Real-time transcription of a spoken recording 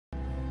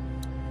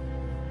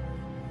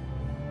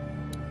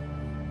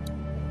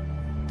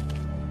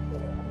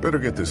Better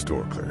get this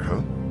door clear,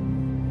 huh?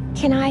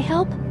 Can I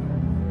help?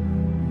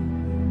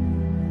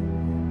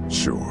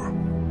 Sure.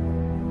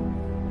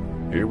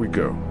 Here we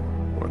go.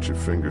 Watch your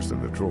fingers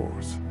in the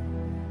drawers.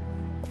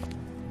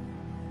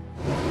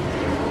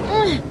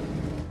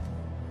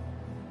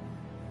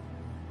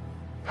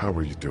 How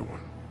are you doing?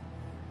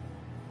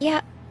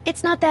 Yeah,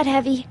 it's not that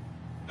heavy.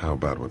 How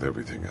about with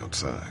everything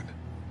outside?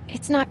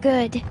 It's not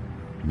good.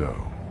 No,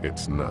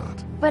 it's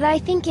not. But I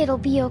think it'll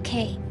be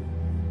okay.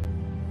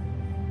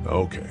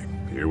 Okay,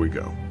 here we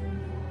go.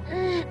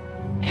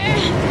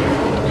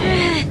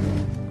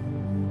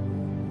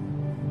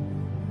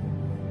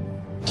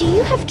 Do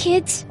you have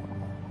kids?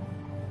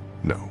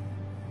 No.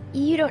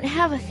 You don't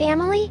have a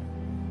family?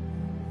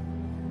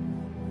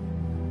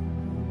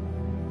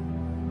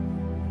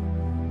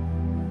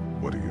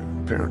 What do your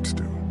parents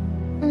do?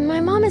 My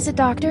mom is a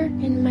doctor,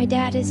 and my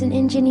dad is an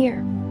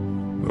engineer.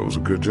 Those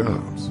are good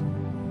jobs.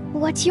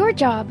 What's your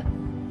job?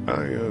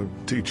 I,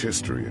 teach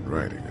history and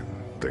writing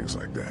and things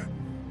like that.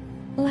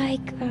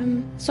 Like,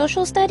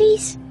 social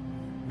studies?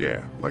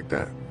 Yeah, like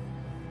that.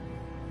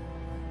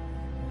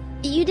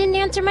 You didn't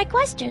answer my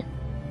question.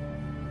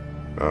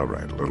 All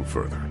right, a little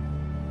further.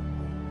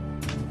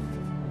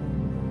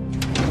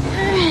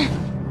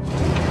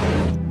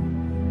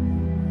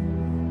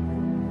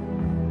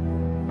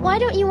 Why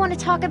don't you want to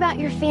talk about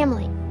your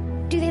family?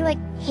 Do they, like,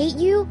 hate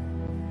you?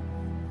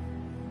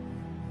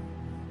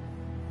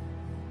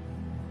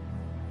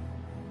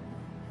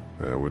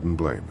 I wouldn't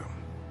blame them.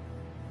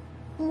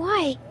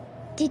 Why?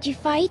 Did you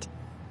fight?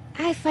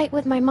 I fight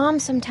with my mom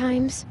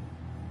sometimes.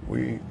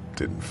 We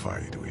didn't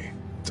fight, we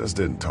just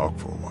didn't talk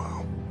for a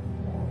while.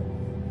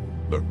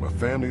 Look, my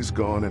family's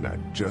gone and I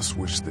just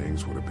wish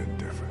things would have been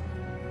different.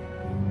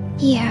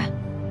 Yeah.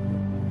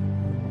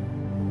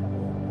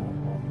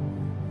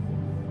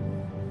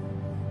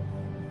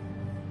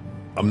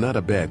 I'm not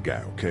a bad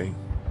guy, okay?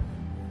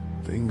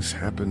 Things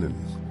happened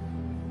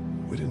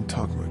and we didn't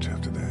talk much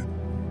after that.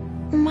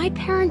 My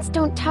parents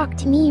don't talk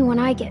to me when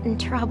I get in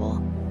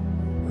trouble.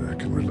 I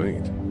can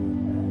relate.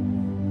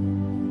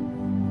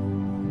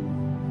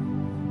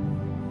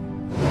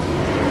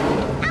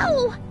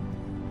 Ow!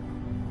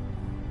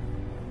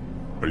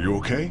 Are you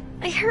okay?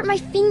 I hurt my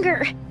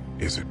finger.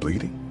 Is it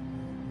bleeding?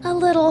 A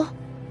little.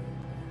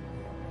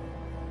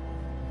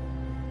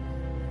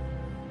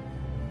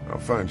 I'll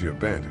find you a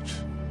bandage.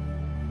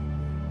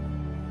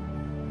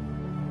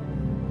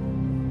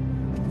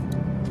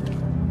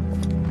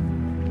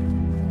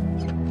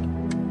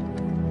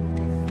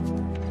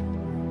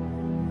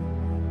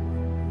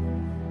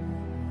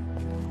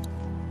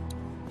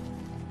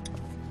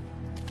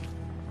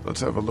 Let's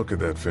have a look at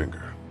that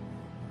finger.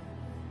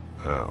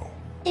 Ow.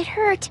 It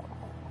hurt.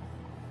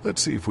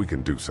 Let's see if we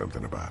can do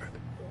something about it.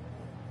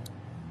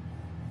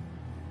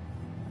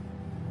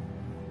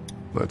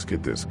 Let's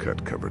get this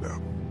cut covered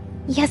up.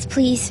 Yes,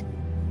 please.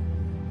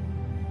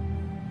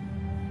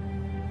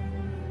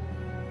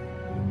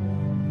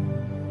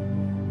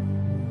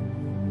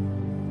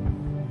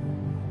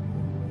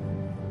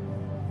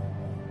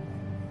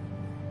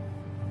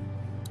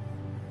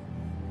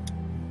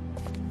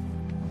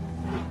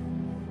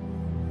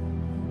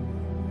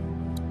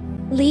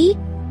 Lee?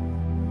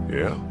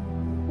 Yeah?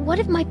 What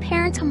if my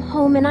parents come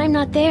home and I'm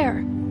not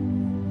there?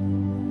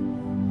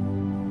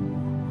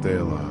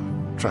 They'll,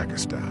 track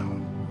us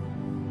down.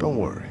 Don't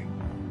worry.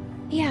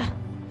 Yeah,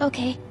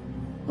 okay.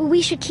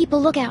 We should keep a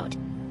lookout.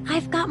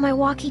 I've got my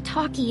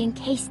walkie-talkie in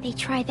case they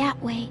try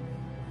that way.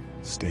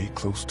 Stay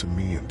close to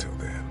me until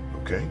then,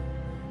 okay?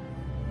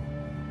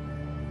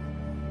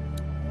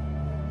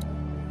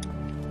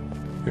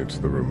 It's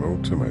the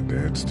remote to my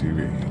dad's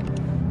TV.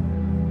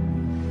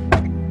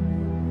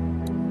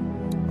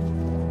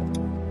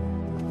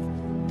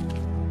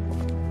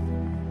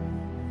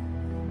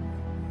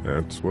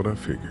 That's what I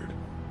figured.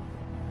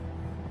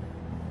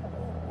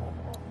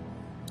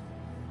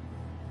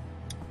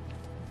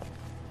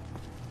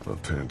 My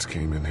parents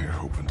came in here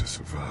hoping to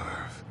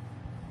survive.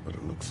 But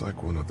it looks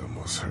like one of them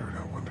was hurt.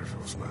 I wonder if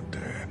it was my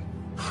dad.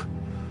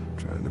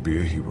 Trying to be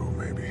a hero,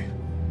 maybe.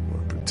 Or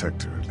a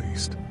protector, at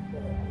least.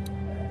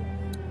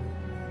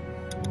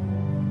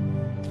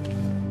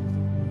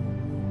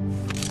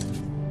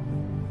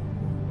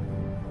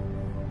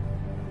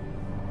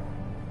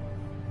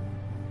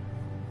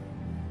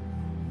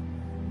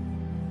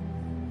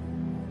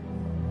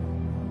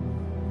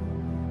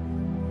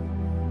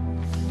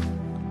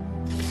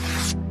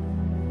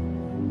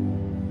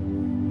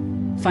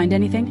 Find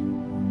anything?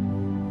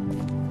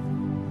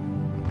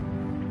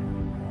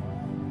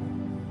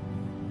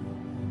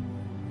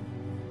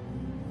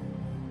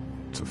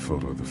 It's a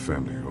photo of the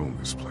family who own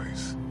this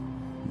place.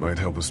 Might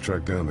help us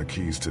track down the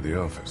keys to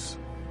the office.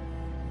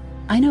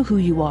 I know who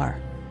you are.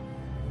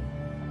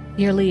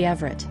 You're Lee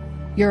Everett.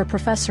 You're a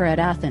professor at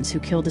Athens who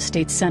killed a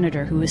state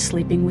senator who was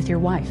sleeping with your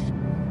wife.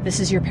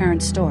 This is your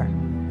parents' store.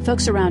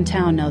 Folks around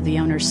town know the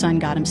owner's son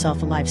got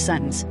himself a life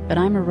sentence, but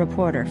I'm a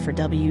reporter for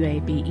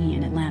WABE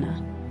in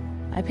Atlanta.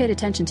 I paid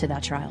attention to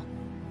that trial.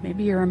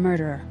 Maybe you're a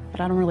murderer, but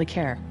I don't really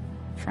care.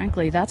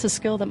 Frankly, that's a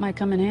skill that might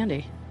come in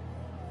handy.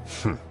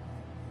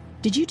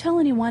 Did you tell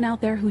anyone out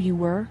there who you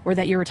were, or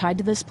that you were tied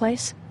to this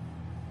place?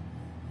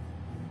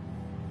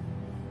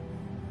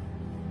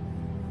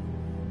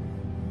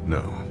 No,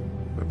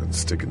 I've been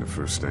sticking to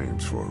first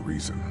names for a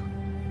reason.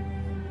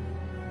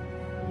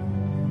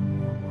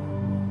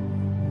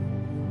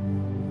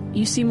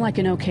 You seem like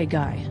an okay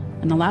guy,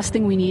 and the last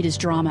thing we need is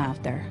drama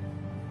out there.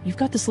 You've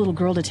got this little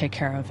girl to take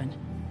care of, and...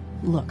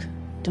 Look,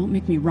 don't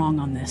make me wrong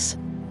on this.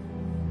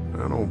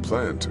 I don't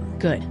plan to.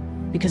 Good.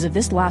 Because if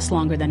this lasts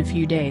longer than a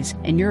few days,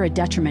 and you're a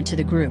detriment to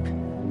the group,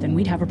 then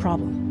we'd have a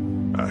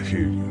problem. I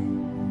hear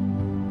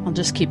you. I'll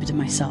just keep it to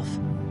myself.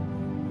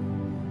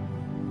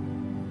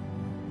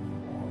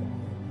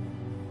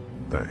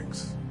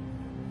 Thanks.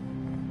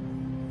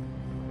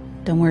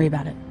 Don't worry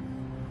about it.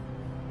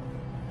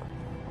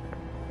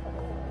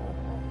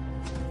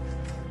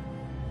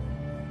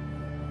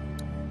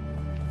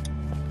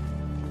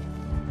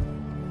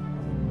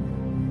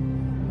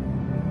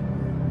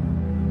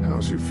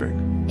 How's your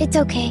finger? It's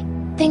okay.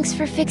 Thanks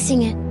for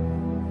fixing it.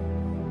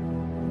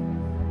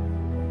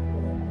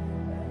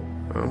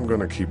 I'm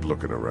gonna keep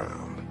looking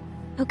around.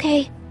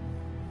 Okay.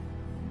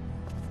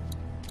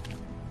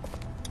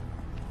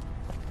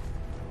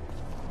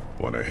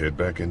 Wanna head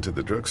back into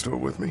the drugstore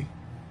with me?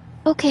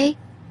 Okay.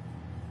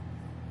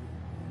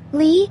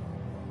 Lee?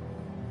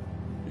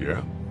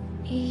 Yeah?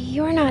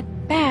 You're not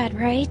bad,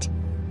 right?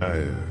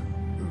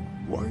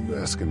 Why are you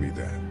asking me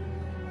that?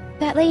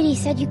 That lady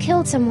said you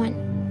killed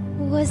someone.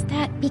 Was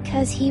that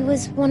because he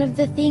was one of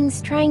the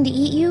things trying to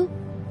eat you?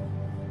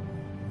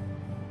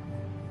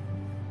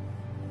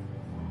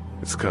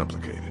 It's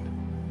complicated.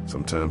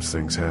 Sometimes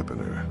things happen,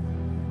 or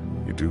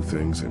you do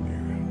things and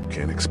you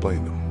can't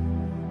explain them.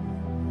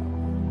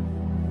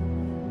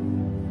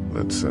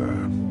 Let's,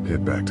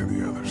 head back to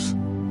the others.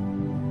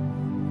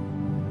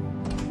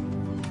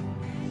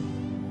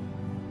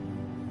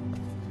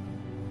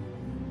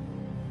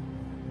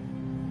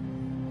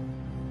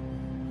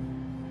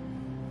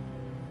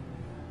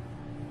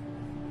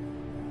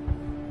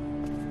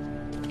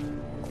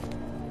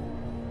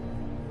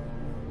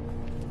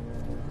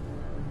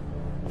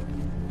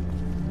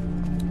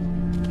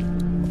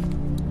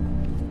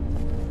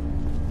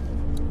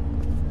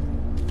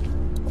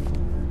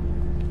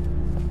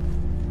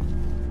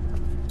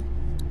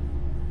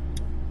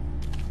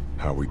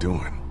 How we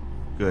doing?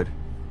 Good.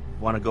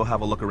 Want to go have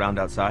a look around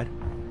outside?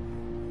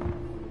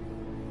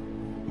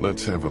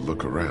 Let's have a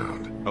look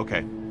around.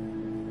 Okay.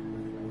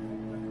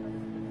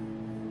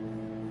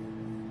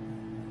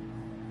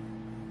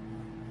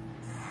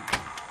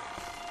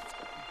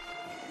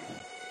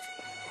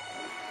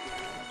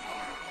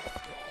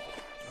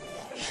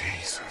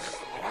 Jesus.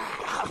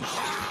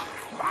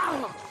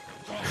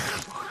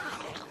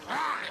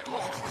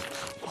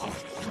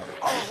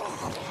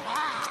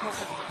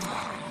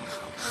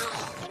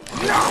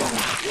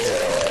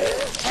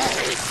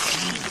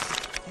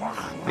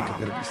 Think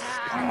I'm gonna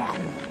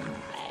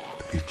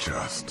Be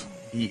just.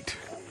 eat.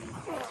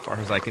 As far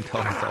as I can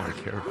tell, that's all they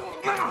care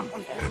about.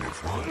 And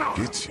if one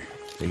gets you,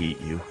 They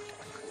eat you.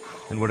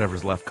 And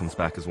whatever's left comes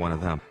back as one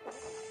of them.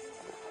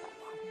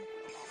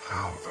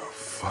 how the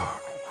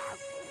fuck?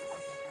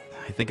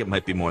 I think it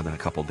might be more than a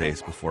couple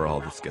days before all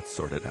this gets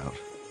sorted out.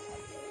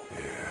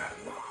 Yeah,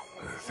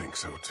 I think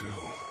so too.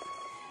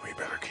 We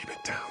better keep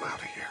it down out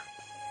of here.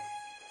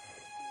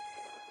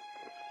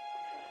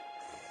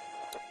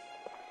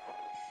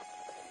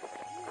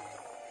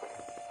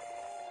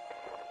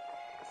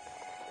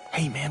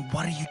 Hey man,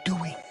 what are you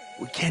doing?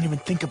 We can't even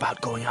think about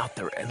going out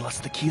there unless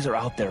the keys are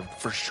out there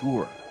for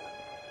sure.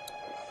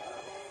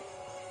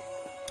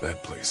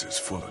 That place is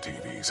full of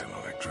TVs and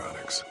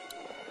electronics.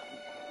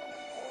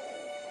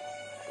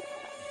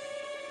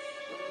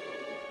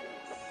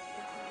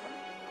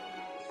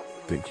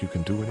 Think you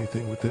can do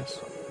anything with this?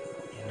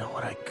 You know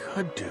what I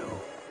could do?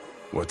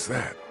 What's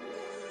that?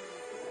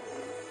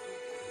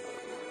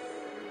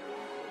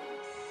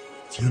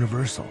 It's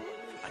universal.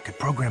 I could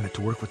program it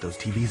to work with those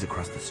TVs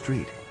across the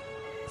street.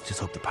 Let's just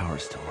hope the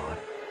power's still on.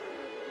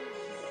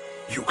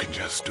 You can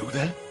just do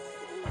that?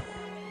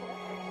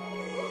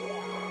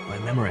 I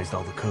memorized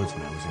all the codes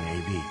when I was in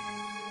AV.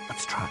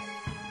 Let's try.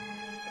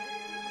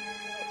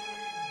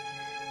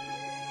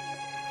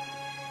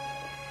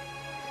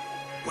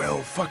 Well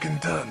fucking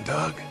done,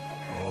 Doug.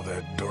 All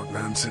that dork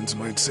nonsense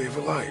might save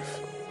a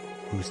life.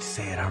 Who's to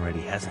say it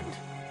already hasn't?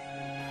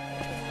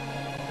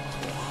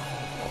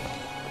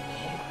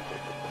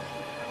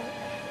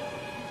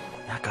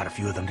 That got a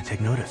few of them to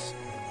take notice.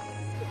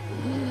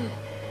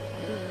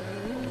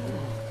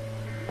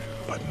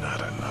 But not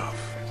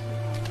enough.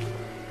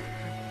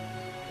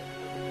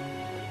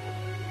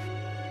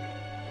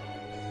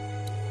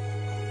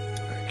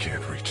 I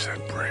can't reach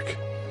that brick.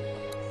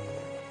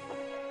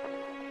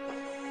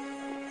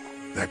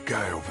 That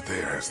guy over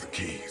there has the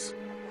keys.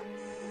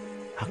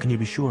 How can you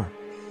be sure?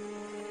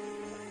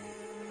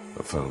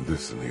 I found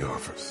this in the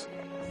office.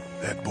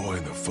 That boy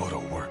in the photo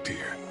worked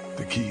here.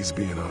 The keys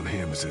being on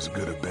him is as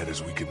good a bet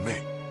as we can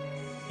make.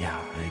 Yeah,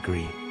 I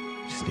agree.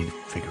 Just need to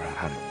figure out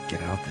how to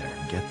get out there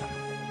and get them.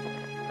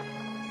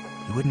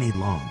 You wouldn't need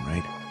long,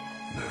 right?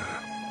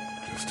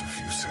 Nah, just a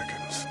few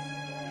seconds.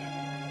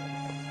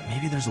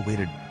 Maybe there's a way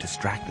to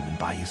distract them and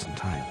buy you some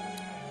time.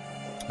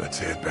 Let's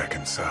head back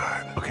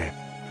inside. Okay.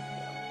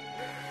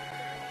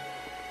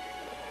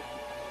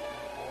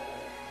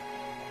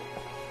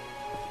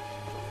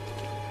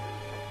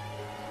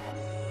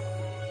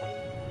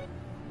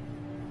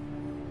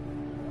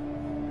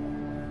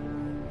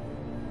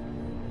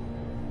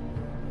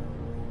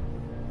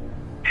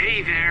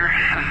 Hey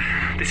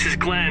there, this is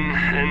Glenn,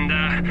 and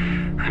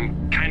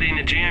I'm kinda in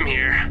a jam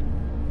here.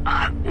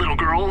 Little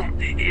girl,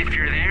 if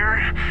you're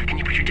there, can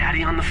you put your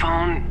daddy on the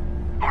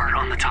phone? Or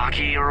on the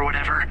talkie or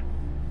whatever?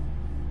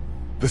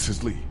 This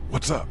is Lee.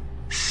 What's up?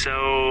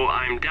 So,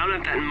 I'm down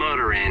at that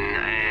motor inn,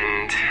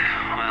 and,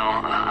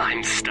 well,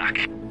 I'm stuck.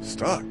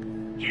 Stuck?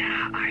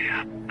 Yeah,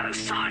 I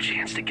saw a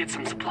chance to get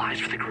some supplies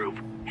for the group,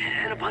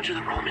 and a bunch of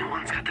the Roman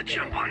ones got the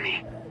jump on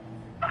me.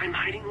 I'm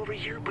hiding over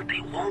here, but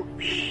they won't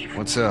leave.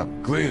 What's up?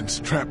 Glenn's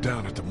trapped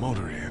down at the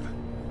motor inn.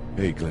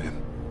 Hey,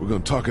 Glenn. We're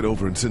gonna talk it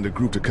over and send a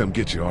group to come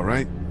get you, all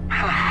right?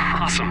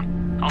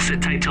 Awesome. I'll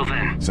sit tight till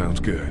then. Sounds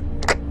good.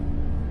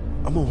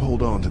 I'm gonna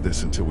hold on to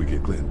this until we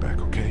get Glenn back,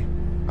 okay?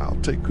 I'll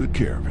take good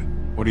care of it.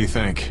 What do you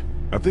think?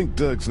 I think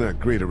Doug's not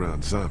great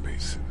around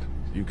zombies.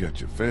 You got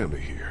your family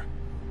here.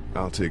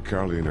 I'll take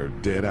Carly and her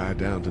dead eye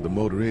down to the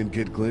motor inn,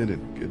 get Glenn,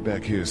 and get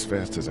back here as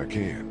fast as I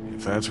can.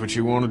 If that's what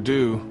you want to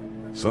do.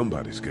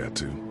 Somebody's got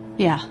to.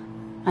 Yeah,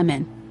 I'm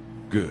in.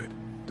 Good.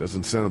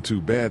 Doesn't sound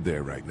too bad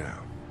there right now.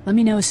 Let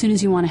me know as soon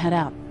as you want to head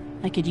out.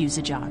 I could use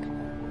a jog.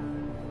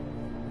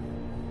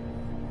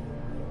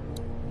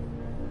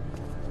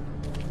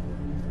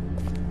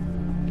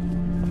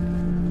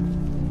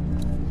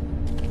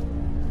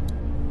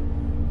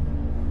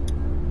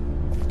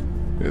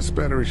 This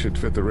battery should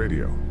fit the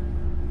radio.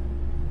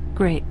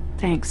 Great,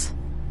 thanks.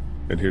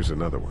 And here's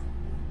another one.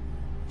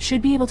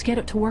 Should be able to get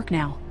it to work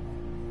now.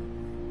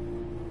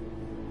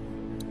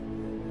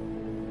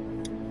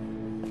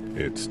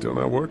 It's still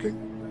not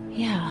working?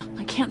 Yeah,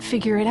 I can't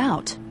figure it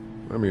out.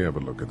 Let me have a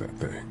look at that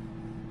thing.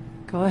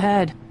 Go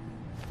ahead.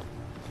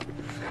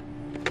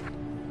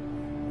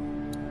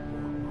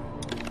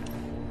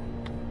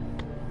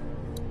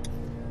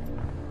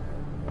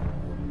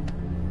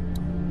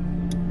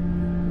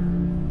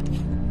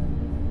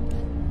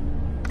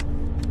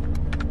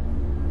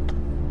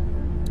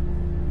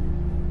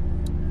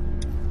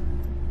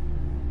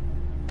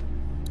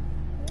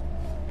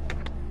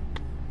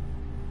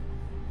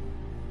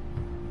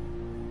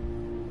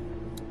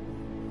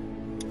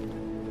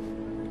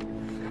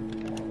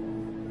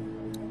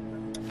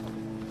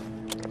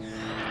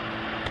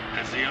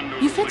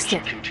 You fixed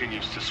it.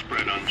 Continues to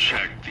spread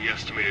unchecked. The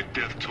estimated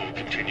death toll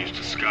continues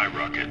to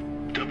skyrocket.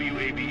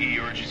 WABE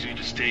urges you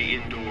to stay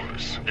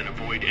indoors and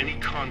avoid any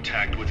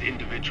contact with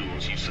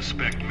individuals you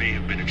suspect may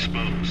have been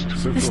exposed.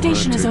 The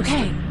station is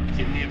okay.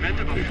 In the event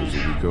of a full...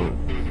 Go.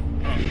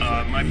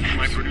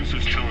 My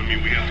producer's telling me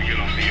we have to get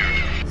off the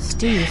air.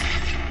 Steve.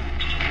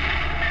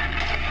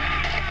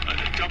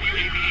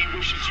 WABE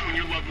wishes you and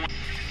your loved ones.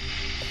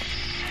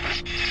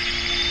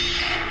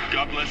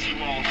 God bless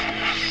you all.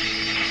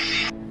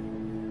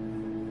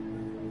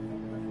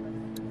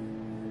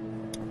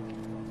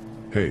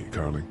 Hey,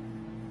 Carly.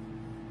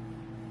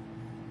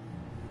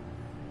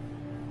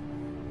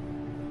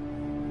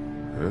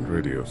 That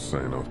radio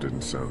sign-off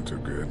didn't sound too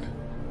good.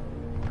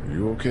 Are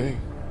you okay?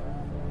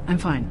 I'm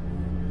fine.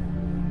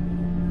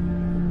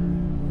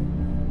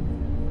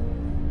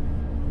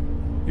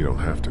 You don't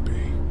have to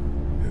be.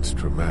 It's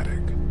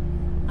traumatic.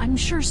 I'm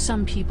sure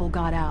some people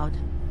got out.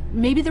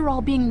 Maybe they're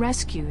all being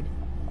rescued.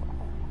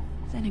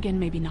 Then again,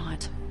 maybe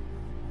not.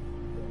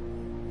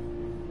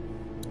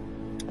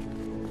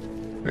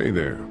 Hey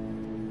there.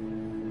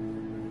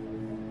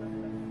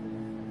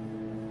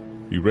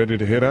 You ready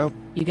to head out?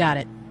 You got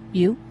it.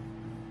 You?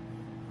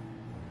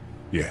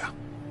 Yeah.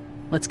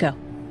 Let's go.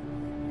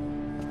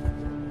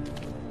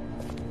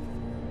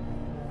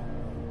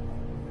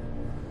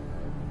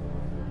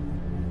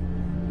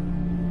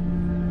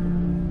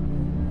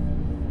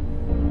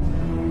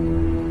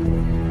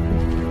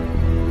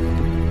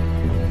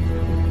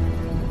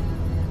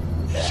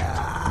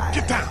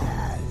 Get down!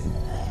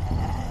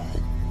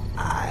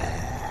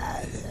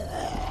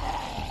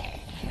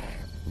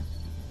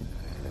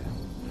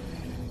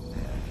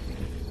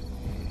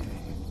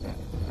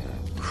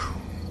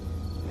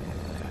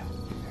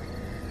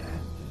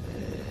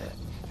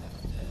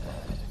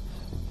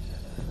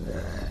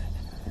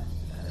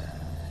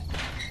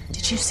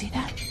 Did you see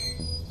that?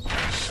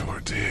 Sure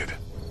did.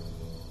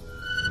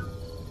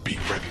 Be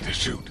ready to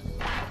shoot.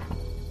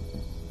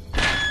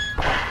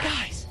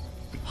 Guys!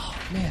 Oh,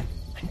 man.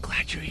 I'm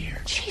glad you're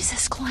here.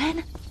 Jesus,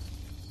 Glenn.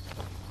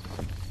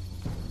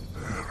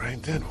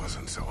 Right then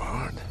wasn't so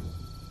hard.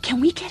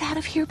 Can we get out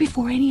of here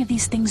before any of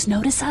these things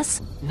notice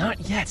us? Not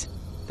yet.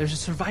 There's a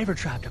survivor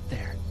trapped up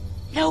there.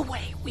 No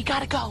way. We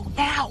gotta go,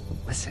 now.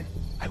 Listen,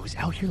 I was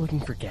out here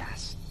looking for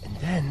gas, and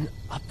then,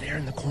 up there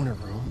in the corner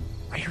room,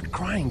 I heard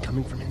crying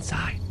coming from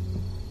inside.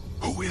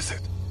 Who is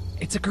it?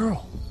 It's a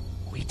girl.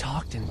 We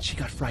talked and she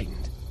got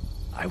frightened.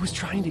 I was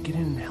trying to get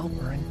in and help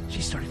her, and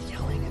she started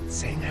yelling and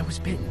saying I was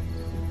bitten.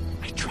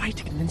 I tried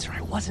to convince her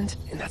I wasn't,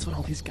 and that's when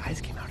all these guys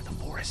came out of the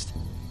forest. forest.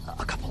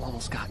 A couple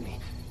almost got me,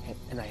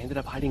 and I ended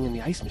up hiding in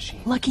the ice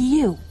machine. Lucky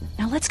you.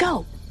 Now let's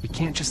go. We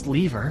can't just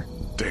leave her.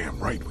 Damn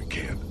right we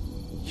can.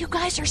 You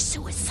guys are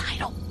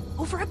suicidal.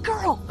 Over a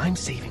girl. I'm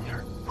saving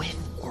her, with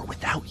or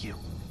without you.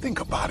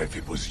 Think about if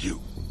it was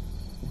you.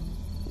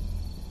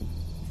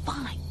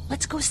 Fine.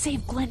 Let's go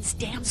save Glenn's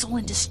damsel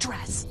in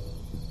distress.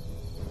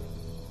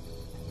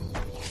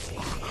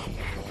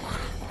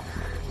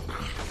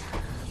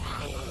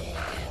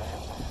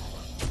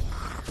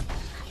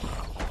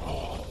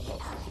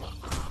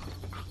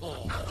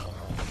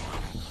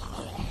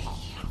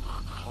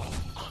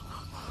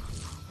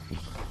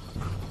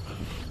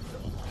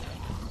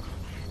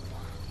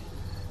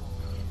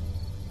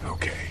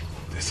 Okay,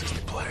 this is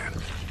the plan.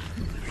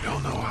 We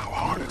don't know how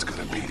hard it's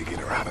gonna be to get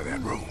her out of that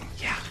room.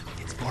 Yeah,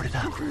 it's boarded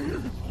up.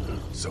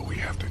 So we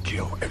have to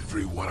kill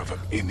every one of them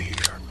in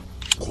here.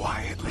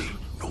 Quietly.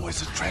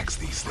 Noise attracts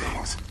these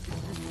things.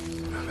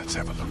 Now let's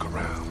have a look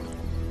around.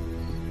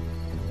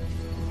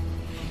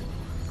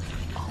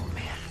 Oh,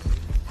 man.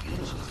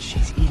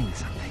 She's eating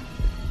something.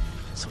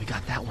 So we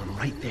got that one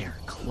right there,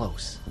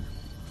 close.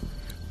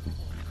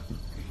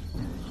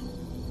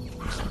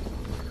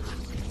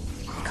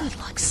 Good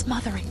luck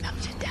smothering them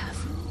to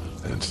death.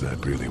 That's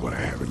not really what I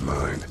have in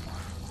mind.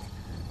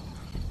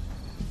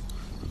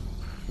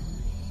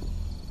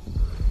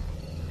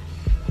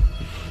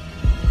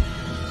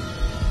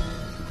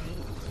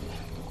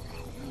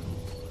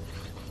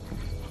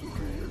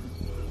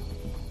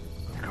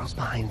 The girl's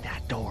behind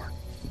that door.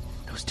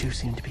 Those two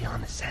seem to be on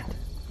the scent.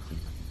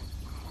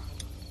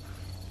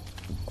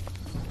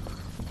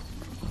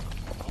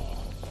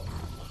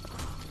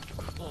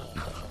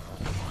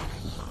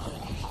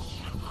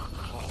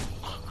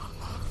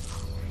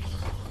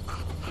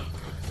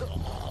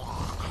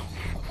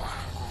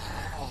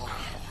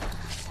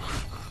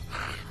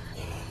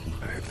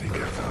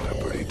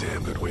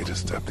 To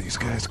stop these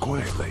guys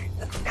quietly.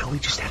 Now we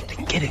just have to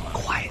get it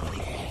quietly.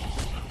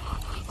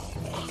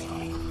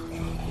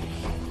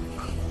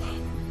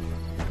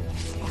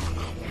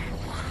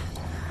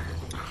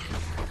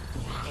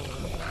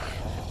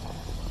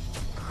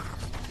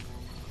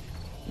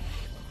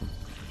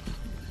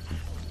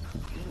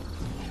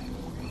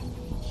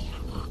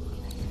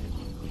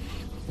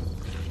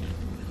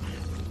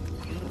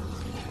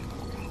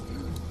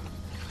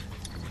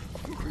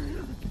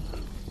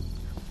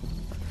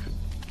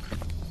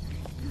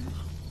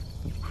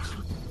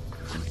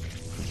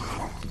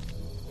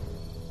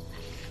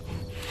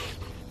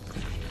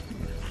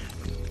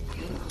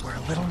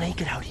 A little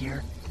naked out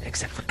here,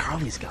 except for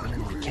Carly's gun,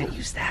 and we can't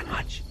use that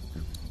much.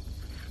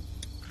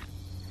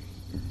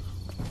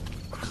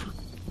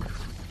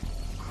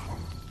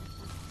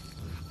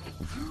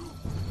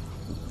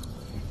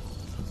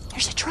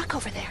 There's a truck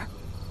over there.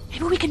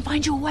 Maybe we can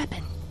find you a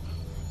weapon.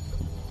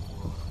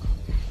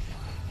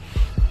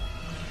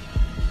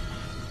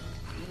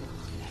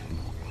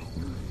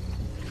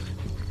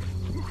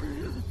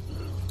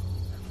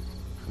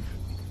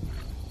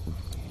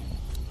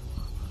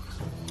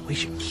 We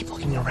should keep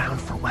looking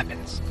around for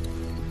weapons.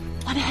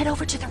 Want to head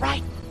over to the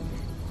right?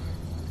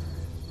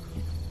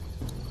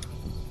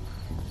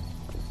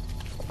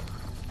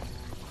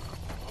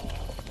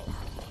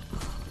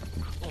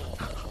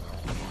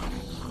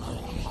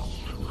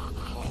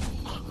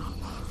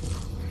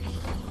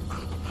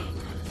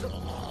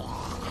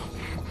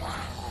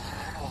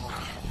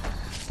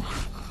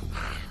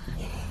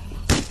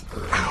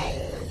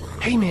 Ow!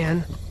 Hey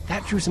man,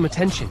 that drew some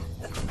attention.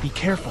 Be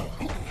careful.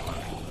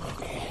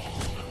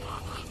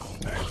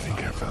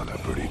 I found a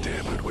pretty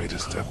damn good way to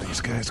stop these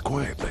guys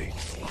quietly.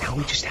 Now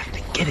we just have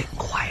to get it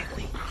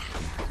quietly.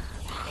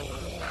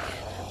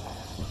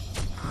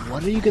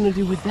 What are you gonna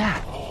do with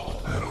that?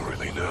 I don't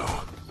really know.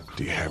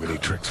 Do you have any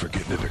tricks for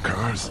getting into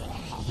cars?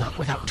 Not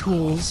without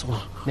tools,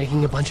 or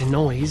making a bunch of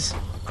noise,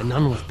 and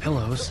none with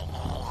pillows.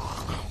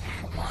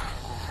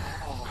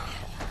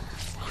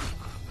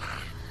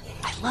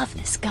 I love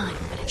this gun,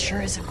 but it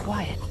sure isn't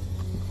quiet.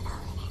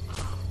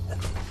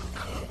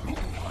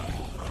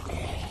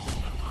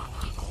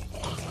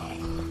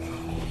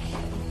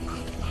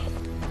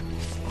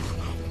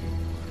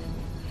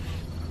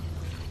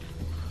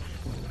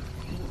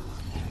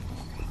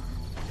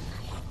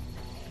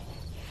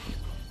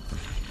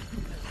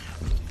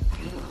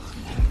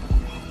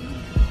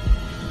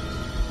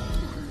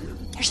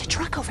 There's a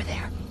truck over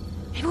there.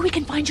 Maybe we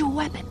can find you a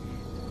weapon.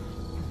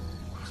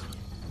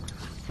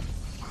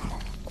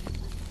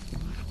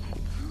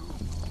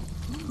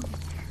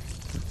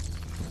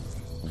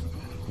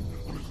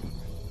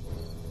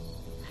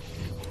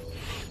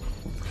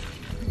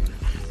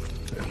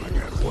 And I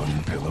got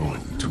one pillow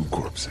and two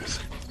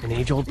corpses. An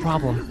age-old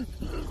problem.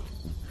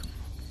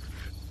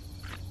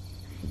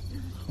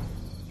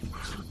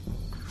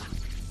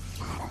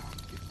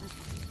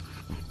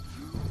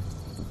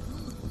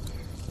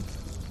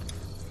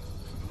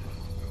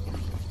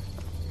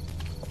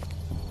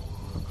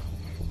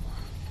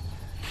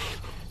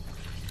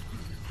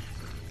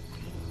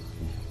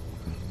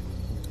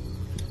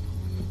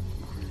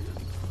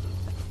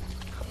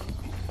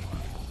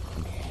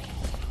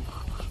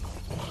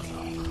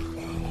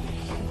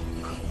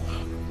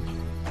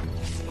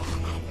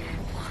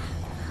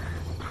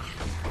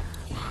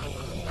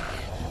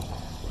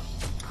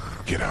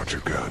 Get out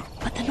your gun.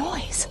 But the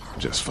noise.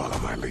 Just follow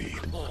my lead.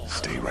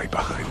 Stay right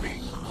behind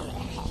me.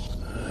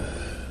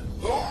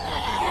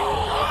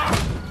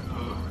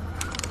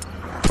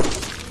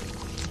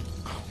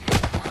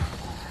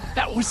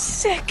 That was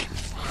sick!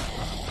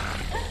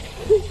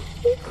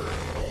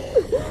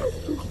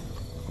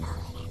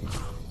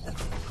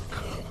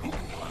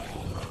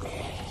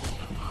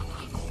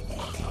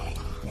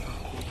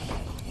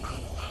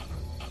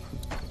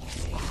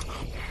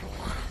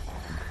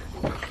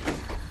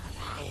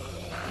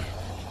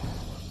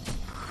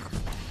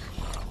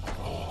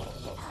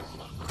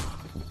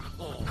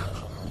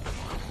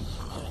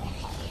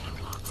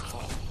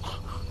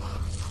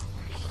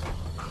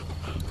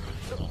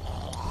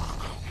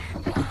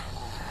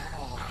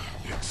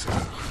 It's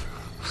a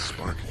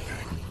sparky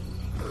thing.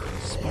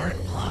 Spark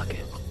plug.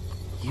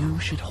 You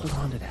should hold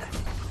on to that.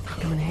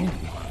 Could come in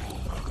handy.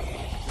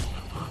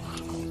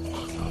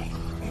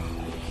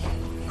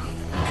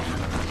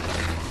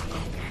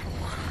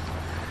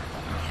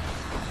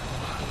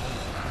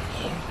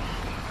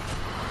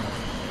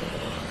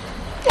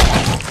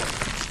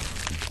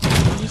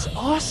 That was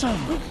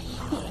awesome!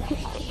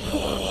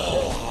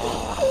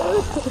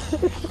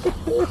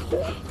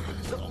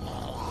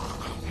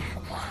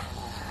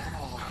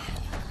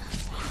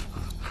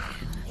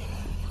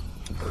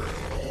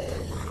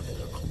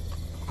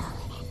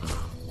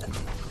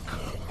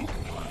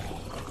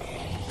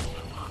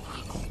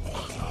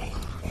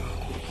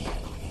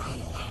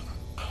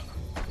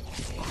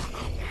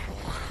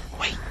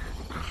 Wait.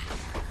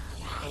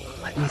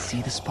 Let me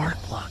see the spark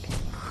plug.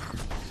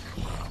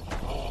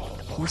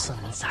 The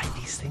porcelain inside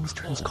these things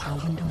turns car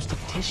windows to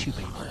tissue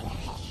paper.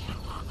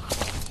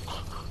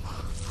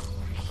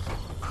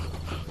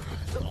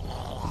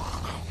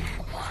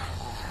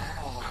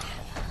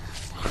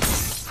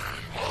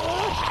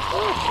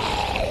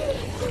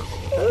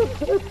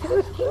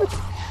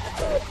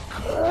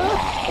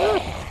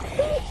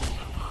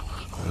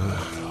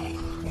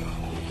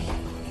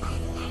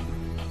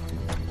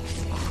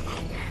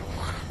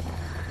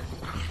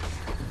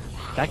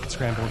 That could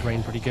scramble a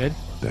brain pretty good.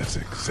 That's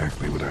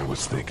exactly what I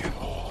was thinking.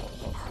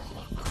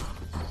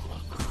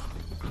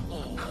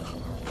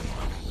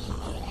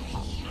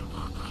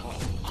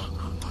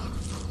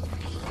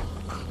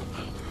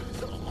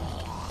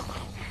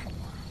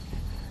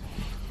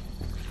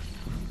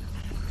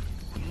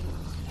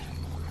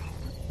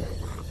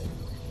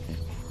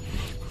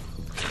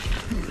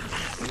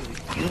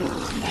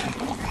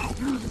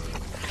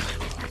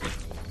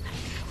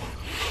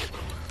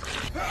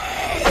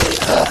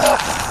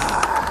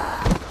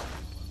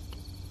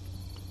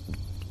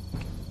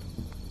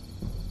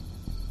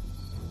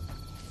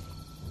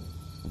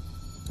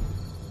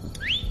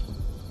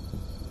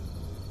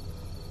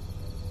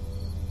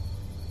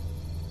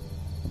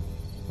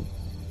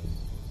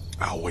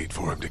 I'll wait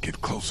for him to get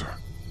closer.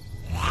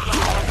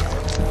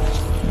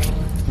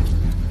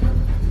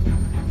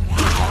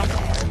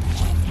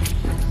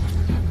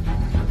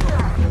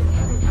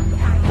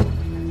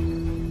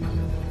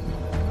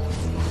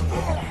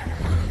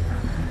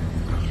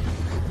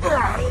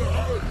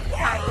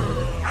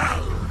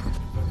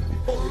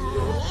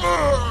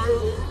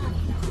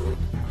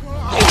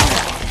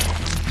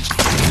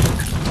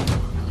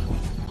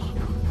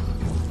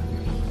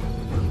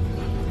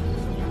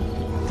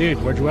 Dude,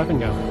 where'd your weapon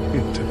go?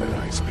 Into that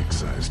ice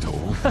pick-sized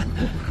hole.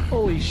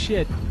 Holy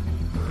shit.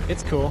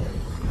 It's cool.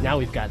 Now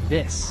we've got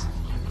this.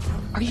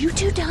 Are you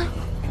two done?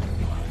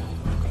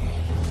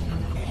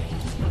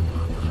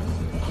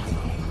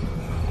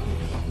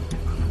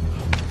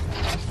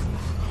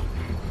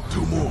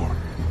 Two more.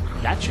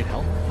 That should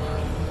help.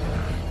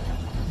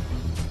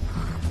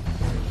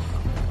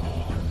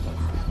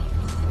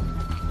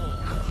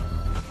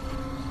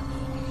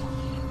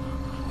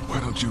 Why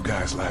don't you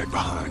guys lag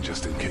behind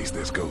just in case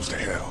this goes to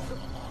hell?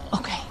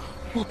 Okay,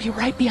 we'll be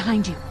right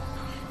behind you.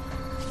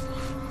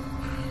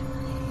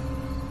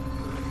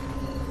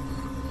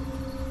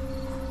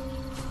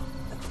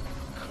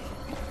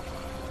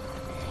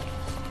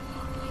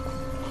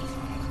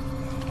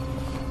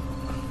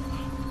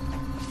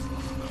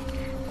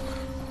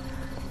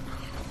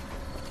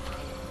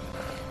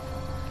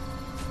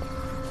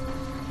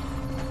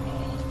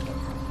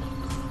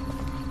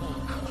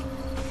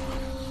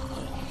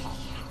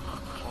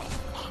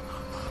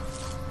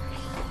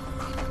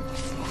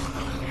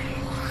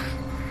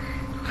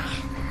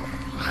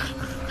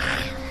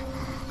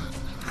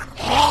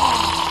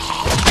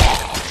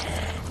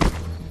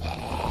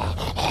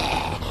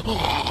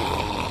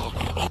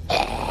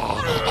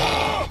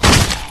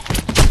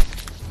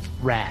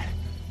 Rad.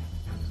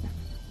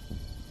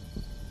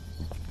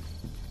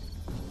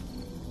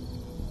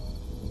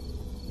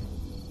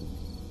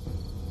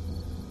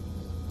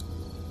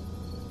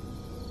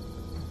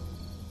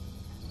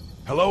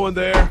 Hello in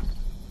there.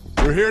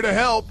 We're here to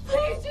help.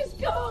 Please just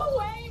go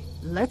away.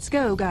 Let's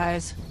go,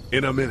 guys.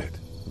 In a minute.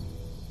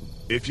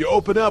 If you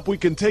open up, we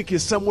can take you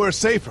somewhere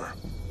safer.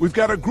 We've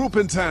got a group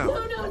in town.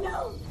 No, no,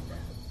 no.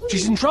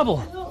 She's in trouble.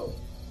 No.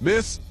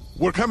 Miss,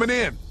 we're coming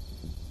in.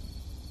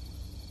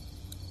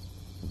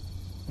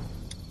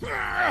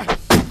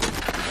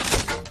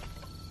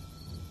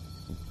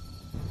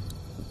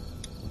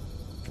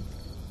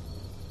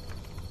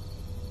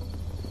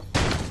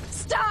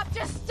 stop!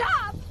 Just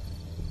stop!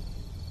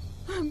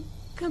 I'm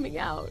coming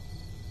out.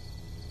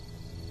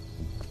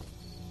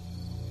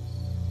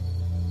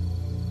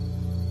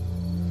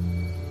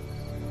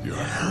 You're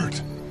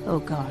hurt. Oh,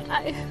 God.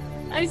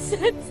 I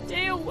said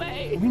stay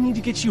away. We need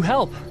to get you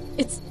help.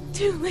 It's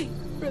too late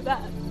for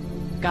that.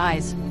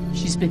 Guys,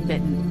 she's been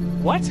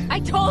bitten. What?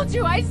 I told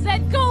you, I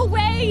said go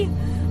away!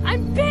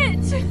 I'm bit!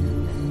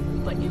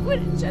 But you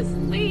wouldn't just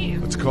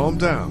leave. Let's calm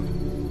down.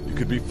 You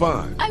could be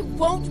fine. I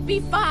won't be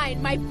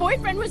fine. My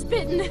boyfriend was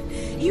bitten.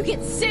 You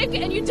get sick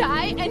and you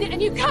die,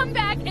 and you come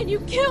back and you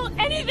kill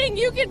anything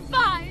you can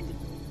find.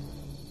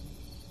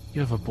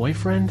 You have a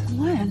boyfriend?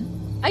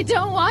 Glenn? I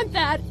don't want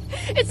that.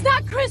 It's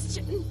not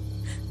Christian.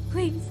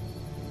 Please,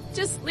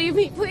 just leave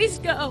me. Please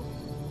go.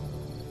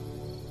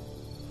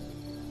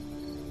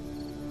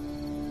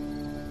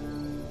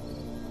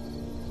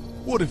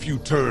 What if you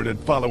turn and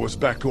follow us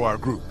back to our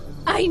group?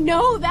 I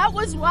know, that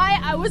was why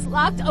I was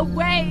locked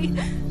away.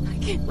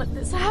 I can't let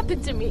this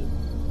happen to me.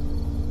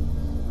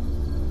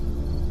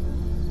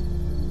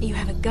 You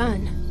have a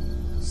gun.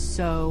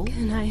 So?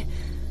 Can I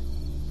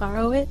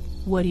borrow it?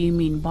 What do you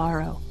mean,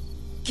 borrow?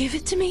 Give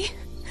it to me.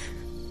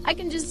 I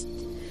can just,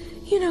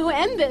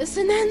 end this,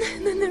 and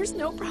then there's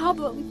no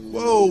problem.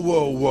 Whoa,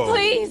 whoa, whoa.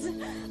 Please,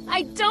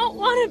 I don't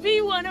want to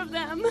be one of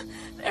them.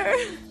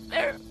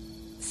 They're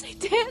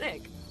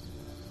satanic.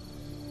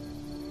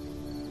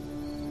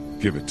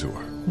 Give it to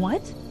her.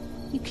 What?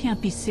 You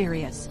can't be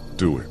serious.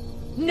 Do it.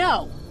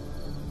 No!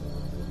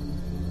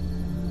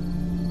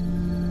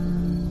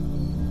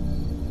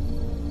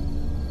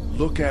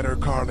 Look at her,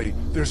 Carly.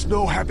 There's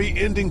no happy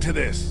ending to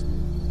this.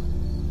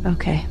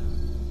 Okay.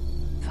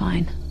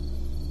 Fine.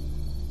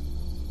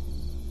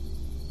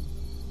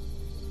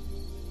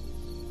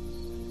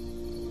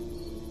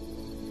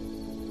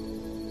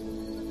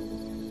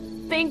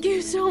 Thank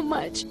you so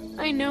much.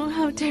 I know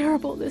how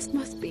terrible this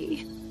must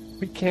be.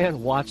 We can't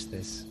watch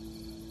this.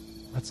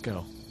 Let's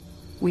go.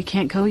 We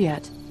can't go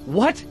yet.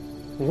 What?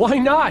 Why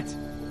not?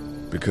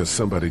 Because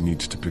somebody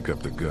needs to pick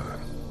up the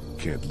gun.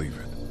 Can't leave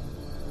it.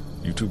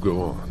 You two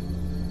go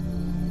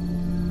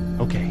on.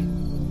 Okay.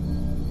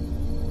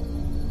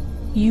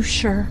 You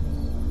sure?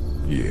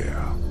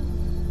 Yeah.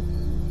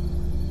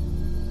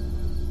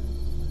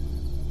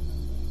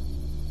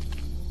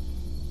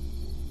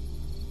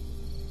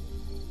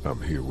 I'm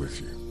here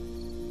with you.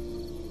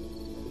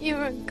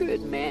 You're a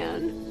good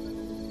man.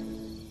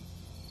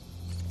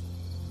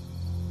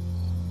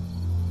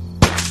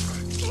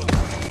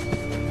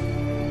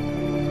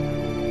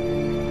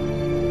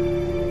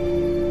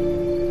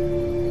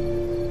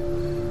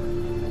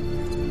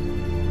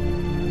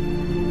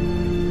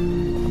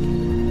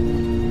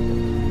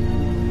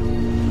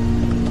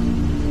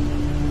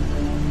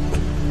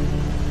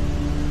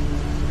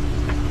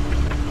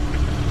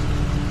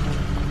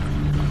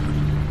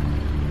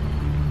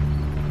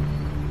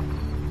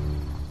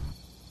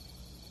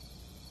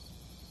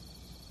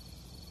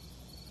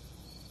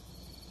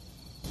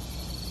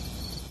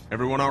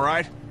 Everyone all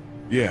right?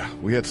 Yeah,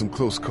 we had some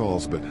close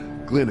calls, but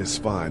Glenn is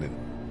fine and,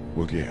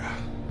 well, yeah,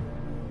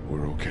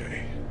 we're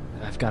okay.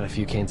 I've got a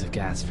few cans of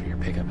gas for your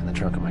pickup in the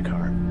trunk of my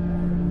car.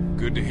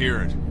 Good to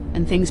hear it.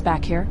 And things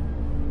back here?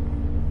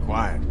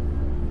 Quiet.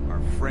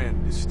 Our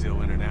friend is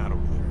still in and out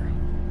over there.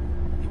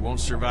 He won't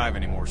survive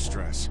any more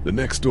stress. The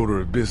next order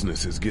of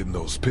business is getting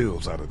those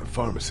pills out of the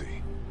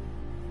pharmacy.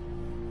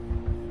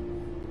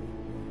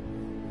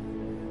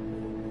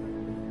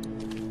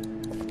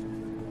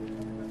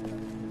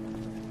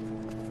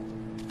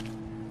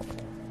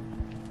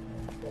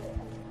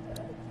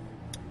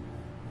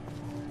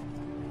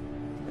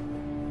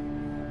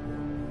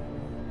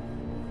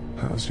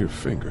 How's your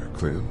finger,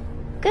 Clem?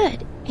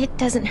 Good. It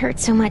doesn't hurt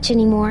so much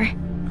anymore.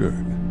 Good.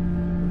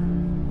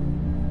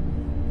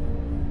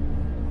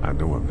 I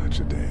know I'm not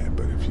your dad,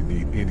 but if you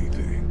need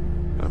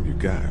anything, I'm your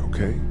guy,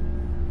 okay?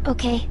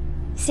 Okay.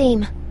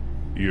 Same.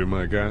 You're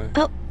my guy?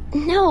 Oh,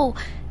 no.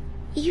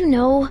 You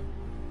know.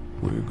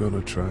 We're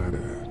gonna try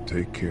to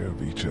take care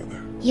of each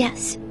other.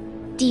 Yes.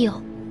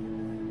 Deal.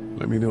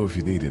 Let me know if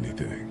you need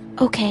anything.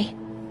 Okay.